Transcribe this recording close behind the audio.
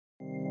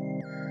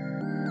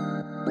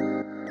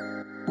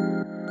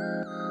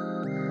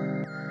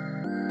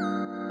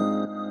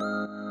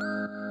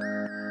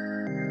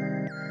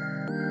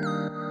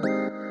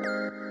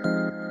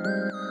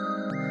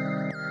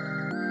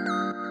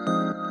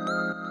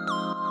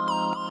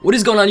What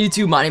is going on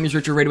YouTube? My name is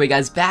Richard RaidAway,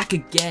 guys, back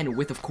again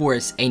with, of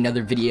course,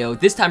 another video.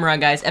 This time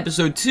around, guys,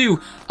 episode 2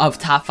 of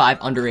Top 5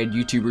 Underrated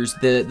YouTubers.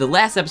 The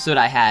last episode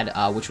I had,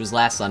 which was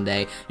last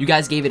Sunday, you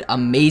guys gave it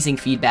amazing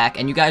feedback,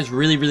 and you guys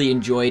really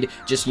enjoyed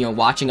just,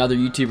 watching other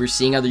YouTubers,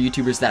 seeing other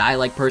YouTubers that I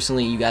like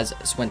personally. You guys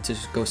went to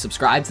go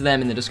subscribe to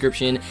them in the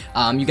description.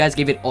 You guys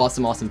gave it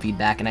awesome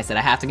feedback, and I said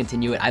I have to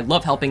continue it. I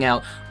love helping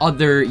out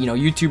other,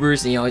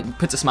 YouTubers. It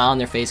puts a smile on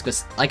their face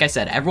because, like I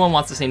said, everyone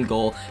wants the same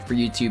goal for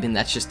YouTube, and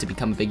that's just to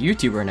become a big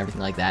YouTuber and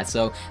everything like that.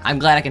 So I'm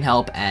glad I can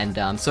help.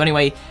 And so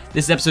anyway,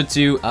 this is episode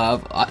 2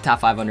 of Top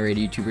 5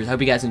 Underrated YouTubers. I hope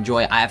you guys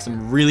enjoy. I have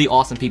some really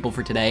awesome people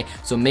for today,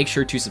 so make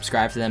sure to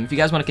subscribe to them. If you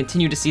guys want to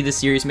continue to see this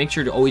series, make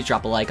sure to always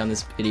drop a like on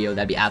this video.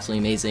 That'd be absolutely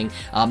amazing.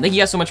 Thank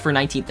you guys so much for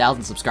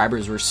 19,000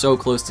 subscribers. We're so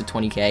close to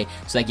 20k,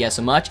 so thank you guys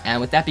so much.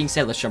 And with that being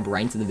said, let's jump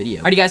right into the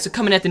video. Alrighty guys, so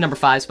coming at the number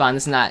 5 spot, and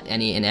this is not in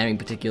any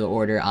particular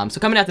order. So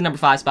coming at the number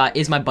 5 spot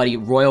is my buddy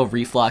Royal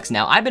Reflux.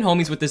 Now, I've been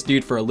homies with this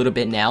dude for a little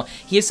bit now.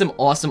 He has some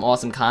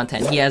awesome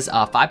content. He has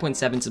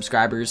 5.7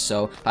 subscribers,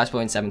 so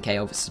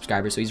 5.7k of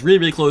subscribers, so he's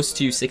really close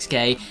to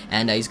 6k,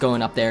 and he's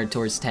going up there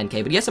towards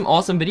 10k. But he has some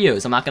awesome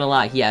videos. I'm not gonna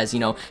lie. He has,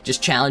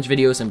 just challenge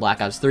videos in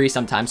Black Ops 3.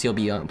 Sometimes he'll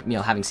be,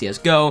 having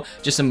CS:GO,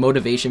 just some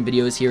motivation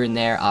videos here and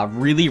there.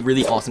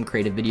 Really awesome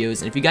creative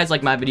videos. And if you guys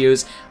like my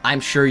videos, I'm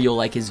sure you'll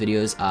like his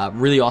videos.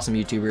 Really awesome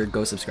YouTuber.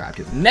 Go subscribe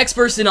to him. Next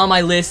person on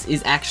my list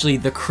is actually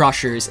The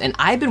Crushers, and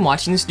I've been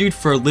watching this dude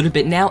for a little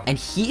bit now, and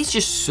he's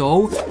just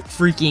so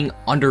freaking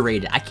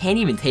underrated. I can't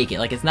even take it.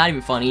 Like, it's not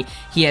even funny.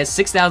 He has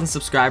 6,000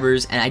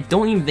 subscribers, and I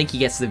don't even think he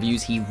gets the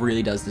views he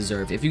really does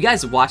deserve. If you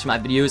guys watch my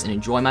videos and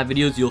enjoy my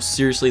videos, you'll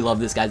seriously love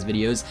this guy's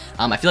videos.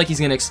 I feel like he's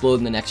gonna explode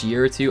in the next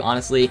year or two,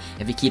 honestly,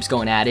 if he keeps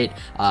going at it.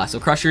 So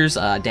Crushers,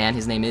 Dan,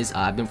 his name is.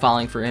 I've been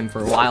following for him for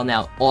a while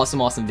now. Awesome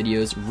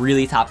videos,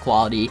 really top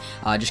quality.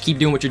 Just keep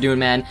doing what you're doing,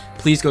 man.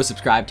 Please go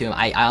subscribe to him.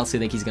 I honestly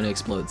think he's gonna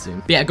explode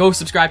soon. But yeah, go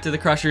subscribe to The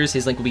Crushers.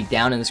 His link will be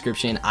down in the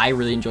description. I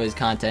really enjoy his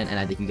content, and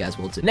I think you guys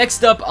will too.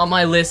 Next up on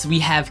my list, we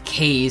have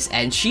Kaze,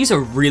 and she's a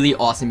really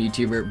awesome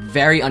YouTuber,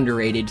 very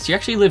underrated. She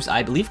actually lives,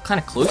 I believe, kind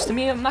of close to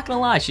me. I'm not gonna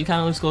lie, she kind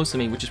of lives close to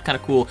me, which is kind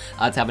of cool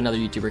to have another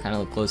YouTuber kind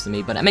of live close to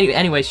me. But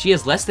anyway, she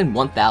has less than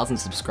 1,000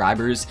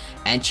 subscribers,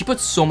 and she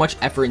puts so much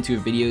effort into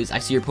her videos. I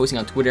see her posting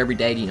on Twitter every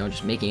day,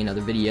 just making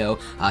another video.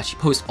 She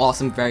posts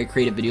awesome, very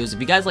creative videos.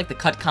 If you guys like the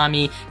cut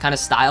commie kind of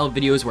style of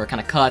videos where it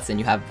kind of cuts and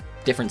you have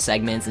different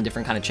segments and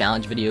different kind of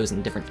challenge videos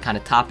and different kind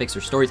of topics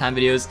or storytime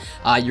videos,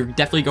 you're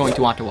definitely going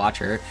to want to watch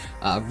her.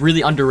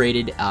 Really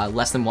underrated,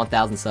 less than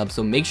 1,000 subs,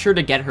 so make sure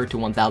to get her to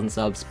 1,000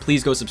 subs.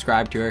 Please go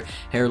subscribe to her.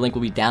 Her link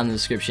will be down in the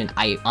description.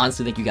 I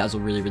honestly think you guys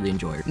will really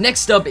enjoy her.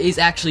 Next up is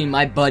actually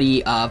my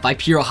buddy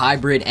Vipero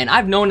Hybrid, and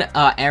I've known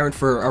Aaron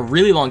for a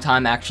really long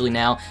time actually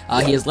now.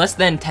 He has less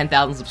than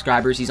 10,000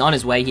 subscribers. He's on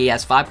his way. He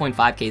has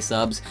 5.5k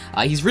subs.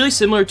 He's really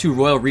similar to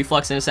Royal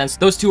Reflux in a sense.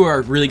 Those two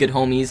are really good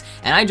homies,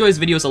 and I enjoy his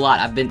videos a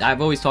lot. I've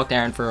always talked to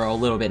Aaron for a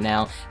little bit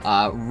now.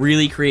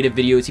 Really creative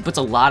videos. He puts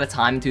a lot of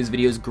time into his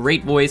videos.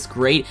 Great voice,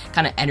 great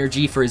kind of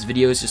energy for his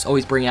videos. Just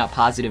always bringing out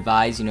positive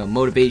vibes,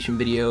 motivation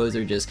videos,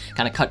 or just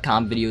kind of cut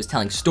com videos,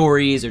 telling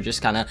stories, or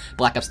just kind of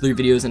Black Ops 3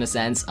 videos in a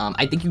sense.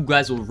 I think you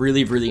guys will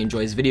really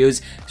enjoy his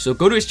videos. So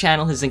go to his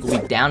channel. His link will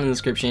be down in the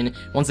description.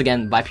 Once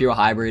again, Vipero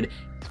Hybrid.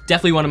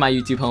 Definitely one of my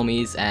YouTube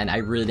homies, and I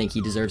really think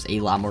he deserves a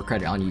lot more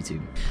credit on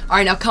YouTube.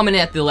 Alright, now coming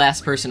at the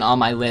last person on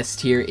my list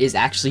here is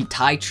actually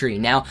Tree.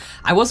 Now,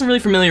 I wasn't really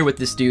familiar with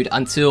this dude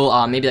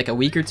until maybe like a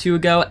week or two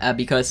ago,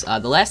 because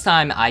the last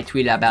time I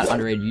tweeted about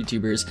underrated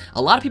YouTubers,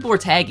 a lot of people were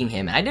tagging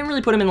him, and I didn't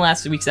really put him in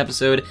last week's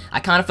episode. I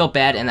kind of felt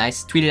bad, and I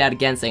tweeted out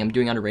again saying I'm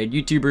doing underrated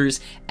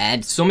YouTubers,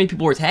 and so many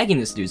people were tagging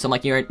this dude. So I'm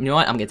like, you know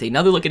what, I'm gonna take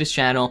another look at his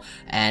channel,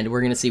 and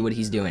we're gonna see what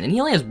he's doing. And he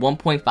only has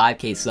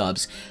 1.5k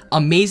subs.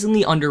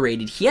 Amazingly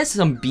underrated. He has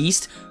some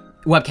beast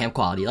webcam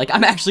quality. Like,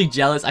 I'm actually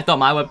jealous. I thought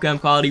my webcam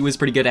quality was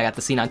pretty good. I got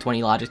the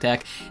C920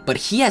 Logitech, but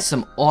he has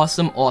some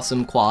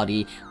awesome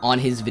quality on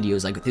his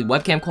videos. Like, his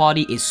webcam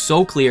quality is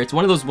so clear. It's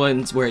one of those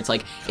ones where it's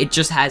like, it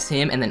just has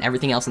him and then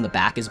everything else in the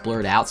back is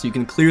blurred out, so you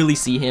can clearly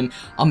see him.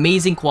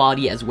 Amazing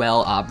quality as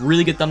well.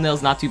 Really good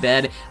thumbnails, not too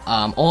bad.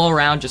 All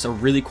around, just a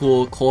really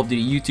cool Call of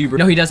Duty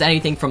YouTuber. He does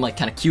anything from like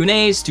kind of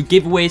Q&As to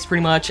giveaways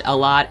pretty much a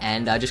lot,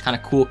 and just kind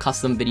of cool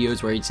custom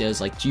videos where he says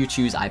like, you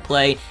choose, I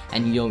play,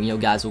 and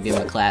guys will give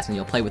him a class and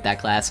you'll play with that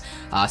class.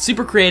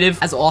 Super creative,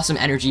 has awesome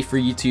energy for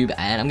YouTube,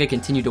 and I'm gonna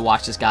continue to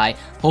watch this guy.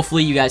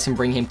 Hopefully you guys can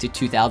bring him to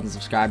 2,000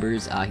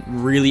 subscribers.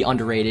 Really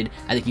underrated.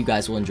 I think you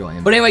guys will enjoy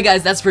him. But anyway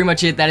guys, that's pretty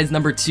much it. That is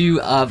number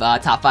 2 of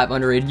top 5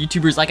 underrated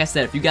YouTubers. Like I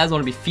said, if you guys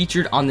want to be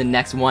featured on the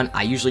next one,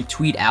 I usually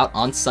tweet out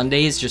on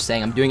Sundays just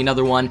saying I'm doing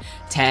another one.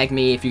 Tag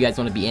me if you guys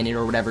want to be in it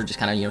or whatever. Just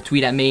kind of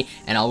tweet at me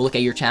and I'll look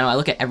at your channel. I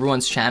look at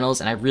everyone's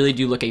channels, and I really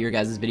do look at your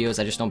guys' videos.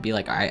 I just don't be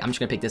like, alright, I'm just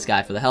gonna pick this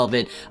guy for the hell of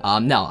it.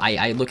 No,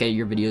 I look at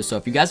your videos. So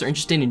if you guys are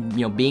interested in in,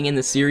 you know, being in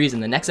the series in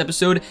the next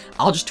episode,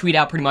 I'll just tweet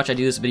out pretty much. I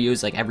do this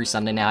videos like every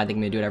Sunday now. I think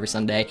I'm gonna do it every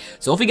Sunday.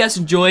 So hopefully you guys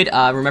enjoyed.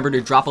 Remember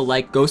to drop a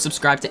like, go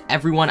subscribe to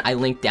everyone I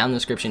linked down in the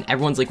description.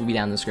 Everyone's link will be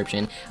down in the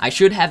description. I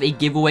should have a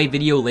giveaway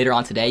video later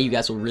on today. You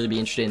guys will really be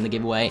interested in the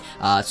giveaway.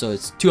 So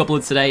it's 2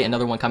 uploads today,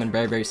 another one coming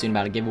very, very soon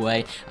about a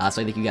giveaway.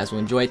 So I think you guys will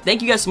enjoy it.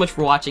 Thank you guys so much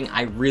for watching.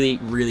 I really,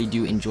 really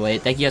do enjoy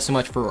it. Thank you guys so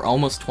much for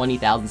almost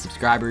 20,000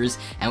 subscribers.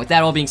 And with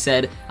that all being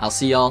said, I'll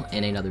see y'all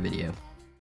in another video.